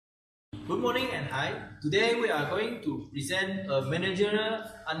Good morning and hi. Today we are going to present a managerial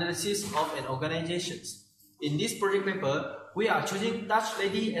analysis of an organization. In this project paper, we are choosing Dutch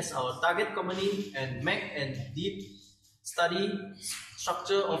Lady as our target company and make a deep study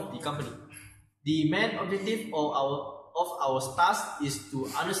structure of the company. The main objective of our task is to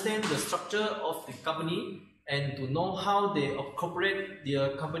understand the structure of the company and to know how they operate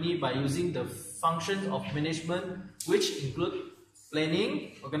their company by using the functions of management, which include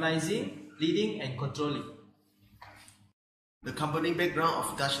planning, organizing, leading, and controlling. The company background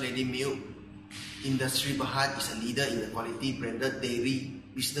of Dutch Lady Milk Industrie Berhad is a leader in the quality branded dairy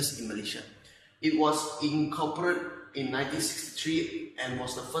business in Malaysia. It was incorporated in 1963 and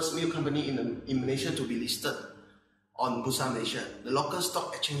was the first milk company in Malaysia to be listed on Bursa Malaysia, the local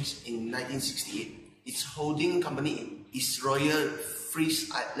stock exchange, in 1968. Its holding company is Royal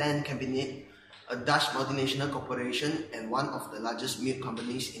Friesland Cabinet, a Dutch multinational corporation and one of the largest milk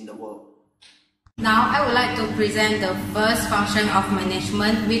companies in the world. Now I would like to present the first function of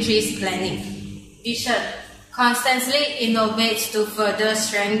management, which is planning. Vision constantly innovates to further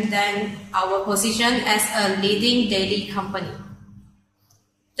strengthen our position as a leading dairy company.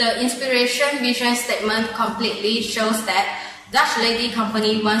 The inspiration vision statement completely shows that Dutch Lady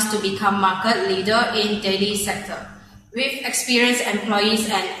Company wants to become market leader in dairy sector. With experienced employees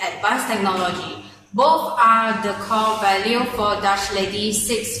and advanced technology, both are the core value for Dutch Lady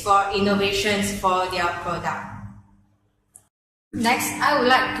seeks for innovations for their product. Next, I would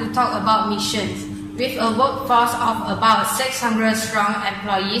like to talk about missions. With a workforce of about 600 strong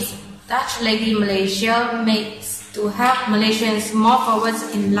employees, Dutch Lady Malaysia makes to help Malaysians move forward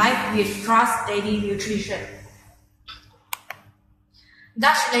in life with trust daily nutrition.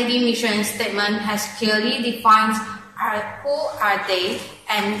 Dutch Lady mission statement has clearly defined who are they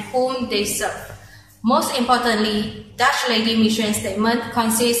and whom they serve. Most importantly, Dutch Lady mission statement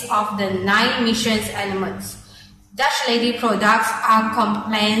consists of the 9 missions elements. Dutch Lady products are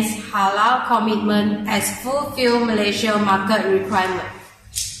compliance halal commitment as fulfill Malaysia market requirement.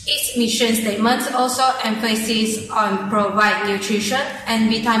 Its mission statement also emphasizes on provide nutrition and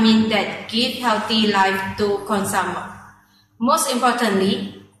vitamin that give healthy life to consumer. Most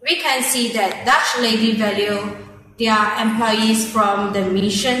importantly, we can see that Dutch Lady value their employees from the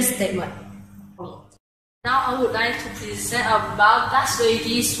mission statement. Now I would like to present about Dutch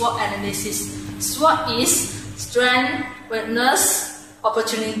Lady SWOT analysis. SWOT is strength, weakness,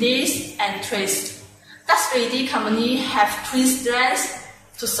 opportunities, and threats. Dutch Lady Company have 3 strengths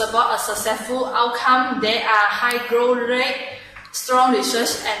to support a successful outcome. They are high growth rate, strong research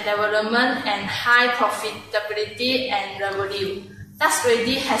and development, and high profitability and revenue. Dutch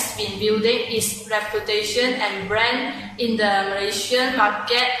Lady has been building its reputation and brand in the Malaysian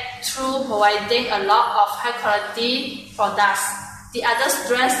market through providing a lot of high quality products. The other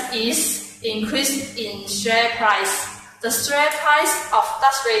strength is increase in share price. The share price of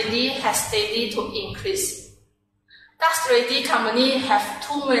Dutch Lady has steadily to increase. Dutch Lady Company have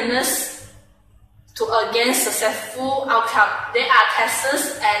 2 measures to gain successful outcome. They are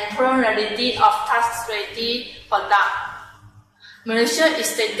taxes and plurality of Dutch Lady product. Malaysia is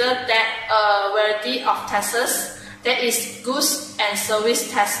stated that a variety of taxes, that is goods and service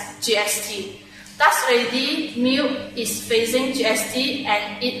tax (GST). Dutch Lady Milk is facing GST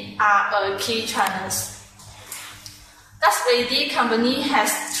and it are a key challenge. Dutch Lady Company has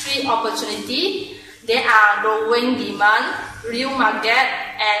 3 opportunities. They are growing demand, real market,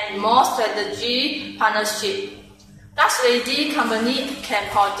 and more strategic partnership. Dutch Lady Company can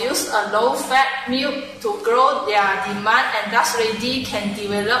produce a low-fat milk to grow their demand, and Dutch Lady can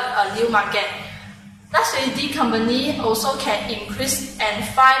develop a new market. Dutch Lady Company also can increase and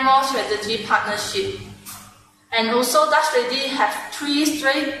find more strategic partnership. And also Dutch Lady have 3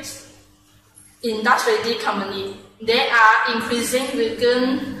 strengths in Dutch Lady Company. They are increasing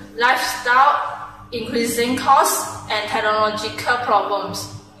vegan lifestyle, increasing costs and technological problems.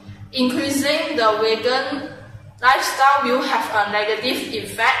 Increasing the vegan lifestyle will have a negative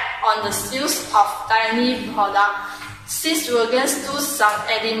effect on the sales of dairy products. Since vegans do some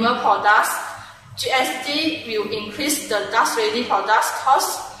animal products, GST will increase the Dutch Lady products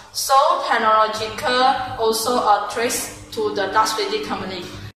cost, so technological also a threat to the Dutch Lady Company.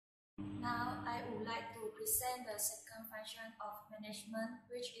 Now I would like to present the second function of management,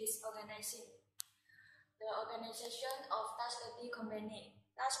 which is organizing. The organization of Dutch Lady Company.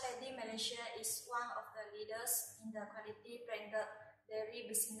 Dutch Lady Malaysia is one of the leaders in the quality branded dairy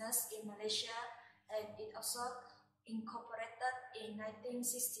business in Malaysia, and it also incorporated in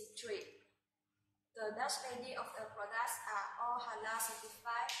 1963. The Dutch Lady of the products are all halal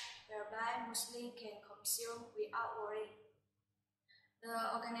certified, whereby Muslims can consume without worry.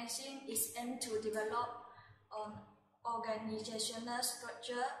 The organization is aimed to develop organizational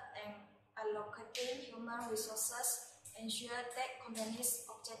structure and allocating human resources, ensure that company's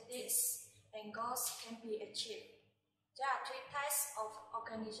objectives and goals can be achieved. There are three types of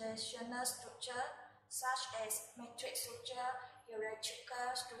organizational structure, such as matrix structure,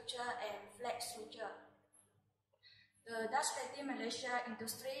 hierarchical structure, and flag structure. The Dutch Lady Malaysia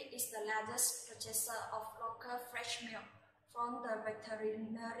industry is the largest purchaser of local fresh milk from the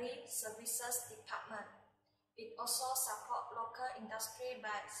Veterinary Services Department. It also supports local industry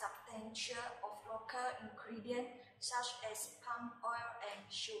by substantial of local ingredients such as palm oil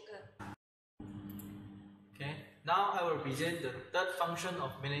and sugar. Okay, now I will present the third function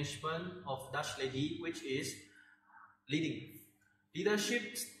of management of Dutch Lady, which is leading.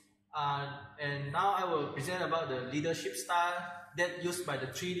 Leadership, and now I will present about the leadership style that used by the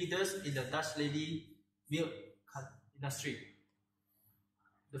three leaders in the Dutch Lady milk industry.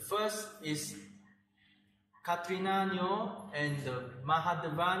 The first is Katrina Nyo and the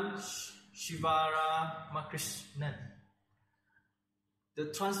Mahadevan Sivaramakrishnan. The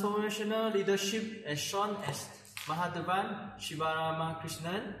transformational leadership as shown as Mahadevan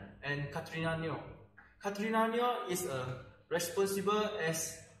Sivaramakrishnan and Katrina Nyo. Katrina Nyo is responsible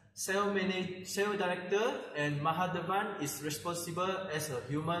as sales director, and Mahadevan is responsible as a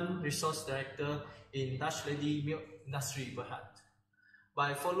human resource director in Dutch Lady milk industry Berhad.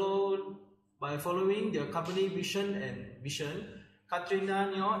 By following the company vision and mission, Katrina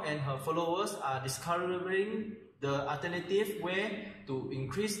Nyo and her followers are discovering the alternative way to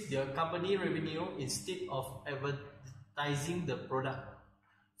increase their company revenue instead of advertising the product.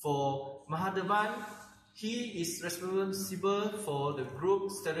 For Mahadevan, he is responsible for the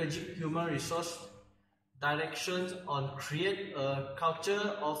group strategic human resource directions on create a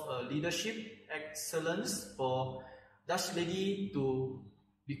culture of leadership excellence for Dutch Lady to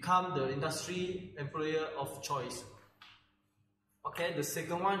become the industry employer of choice. Okay, the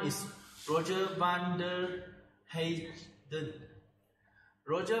second one is Roger van der Heijden.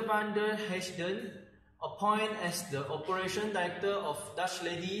 Roger van der Heijden appointed as the operation director of Dutch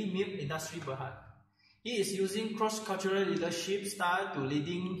Lady milk industry Berhad. He is using cross-cultural leadership style to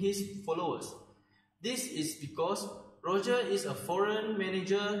leading his followers. This is because Roger is a foreign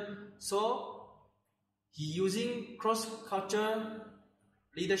manager, so he using cross-cultural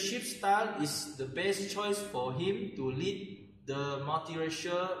leadership style is the best choice for him to lead the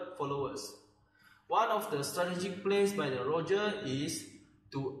multiracial followers. One of the strategic plays by the Roger is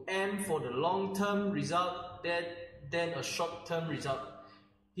to aim for the long-term result than a short-term result.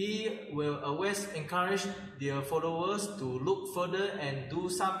 He will always encourage their followers to look further and do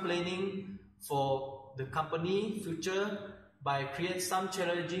some planning for the company future by creating some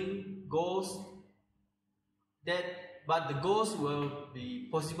challenging goals but the goals will be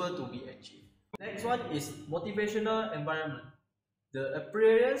possible to be achieved. Next one is motivational environment. The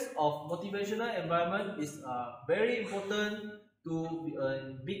appearance of motivational environment is very important to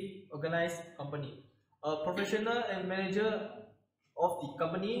a big organized company. A professional and manager of the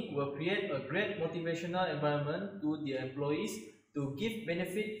company will create a great motivational environment to the employees to give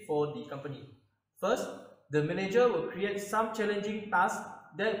benefit for the company. First, the manager will create some challenging tasks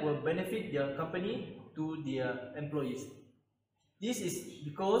that will benefit their company to their employees. This is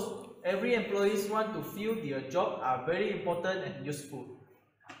because every employees want to feel their job are very important and useful.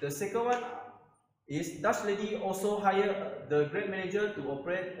 The second one is Dutch Lady also hire the great manager to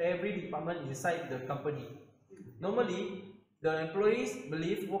operate every department inside the company. Normally, the employees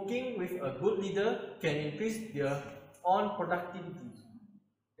believe working with a good leader can increase their own productivity.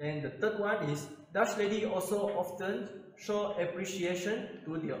 And the third one is Dutch Lady also often show appreciation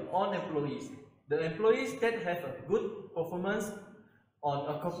to their own employees. The employees that have a good performance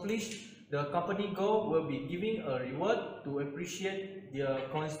on accomplish the company goal will be giving a reward to appreciate their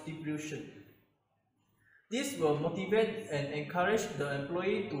contribution. This will motivate and encourage the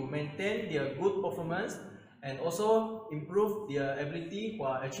employee to maintain their good performance and also improve their ability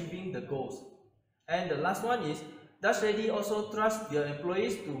while achieving the goals. And the last one is Dutch Lady also trust their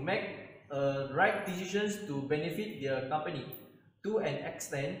employees to make right decisions to benefit their company. To an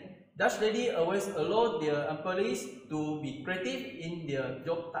extent, Dutch Lady always allow their employees to be creative in their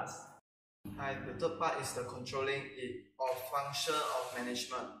job tasks. And the third part is the controlling of function of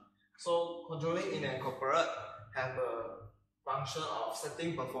management. So controlling in a corporate have a function of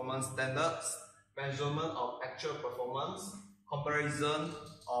setting performance standards, measurement of actual performance, comparison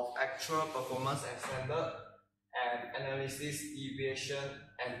of actual performance and standard, and analysis deviation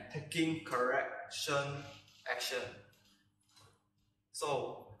and taking correction action.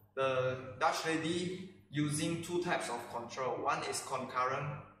 So the Dutch Lady using two types of control. One is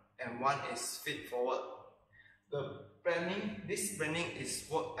concurrent and one is feed-forward. This planning is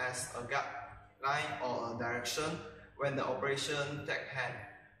work as a guideline or a direction when the operation takes hand.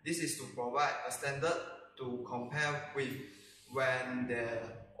 This is to provide a standard to compare with when the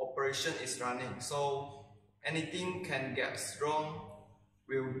operation is running. So anything can get wrong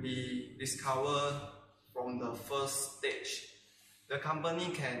will be discovered from the first stage. The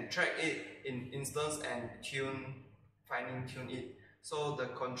company can track it in instance and fine tune it. So the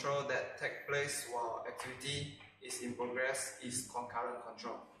control that takes place while activity is in progress is concurrent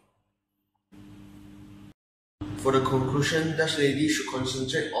control. For the conclusion, Dutch Lady should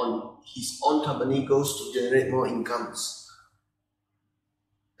concentrate on his own company goals to generate more incomes.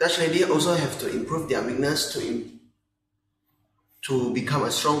 Dutch Lady also have to improve their weakness to become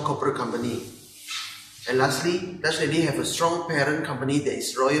a strong corporate company. And lastly, Dutch Lady have a strong parent company that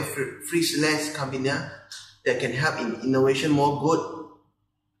is Royal Friesland Company that can help in innovation more good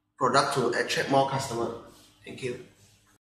product to attract more customers. Thank you.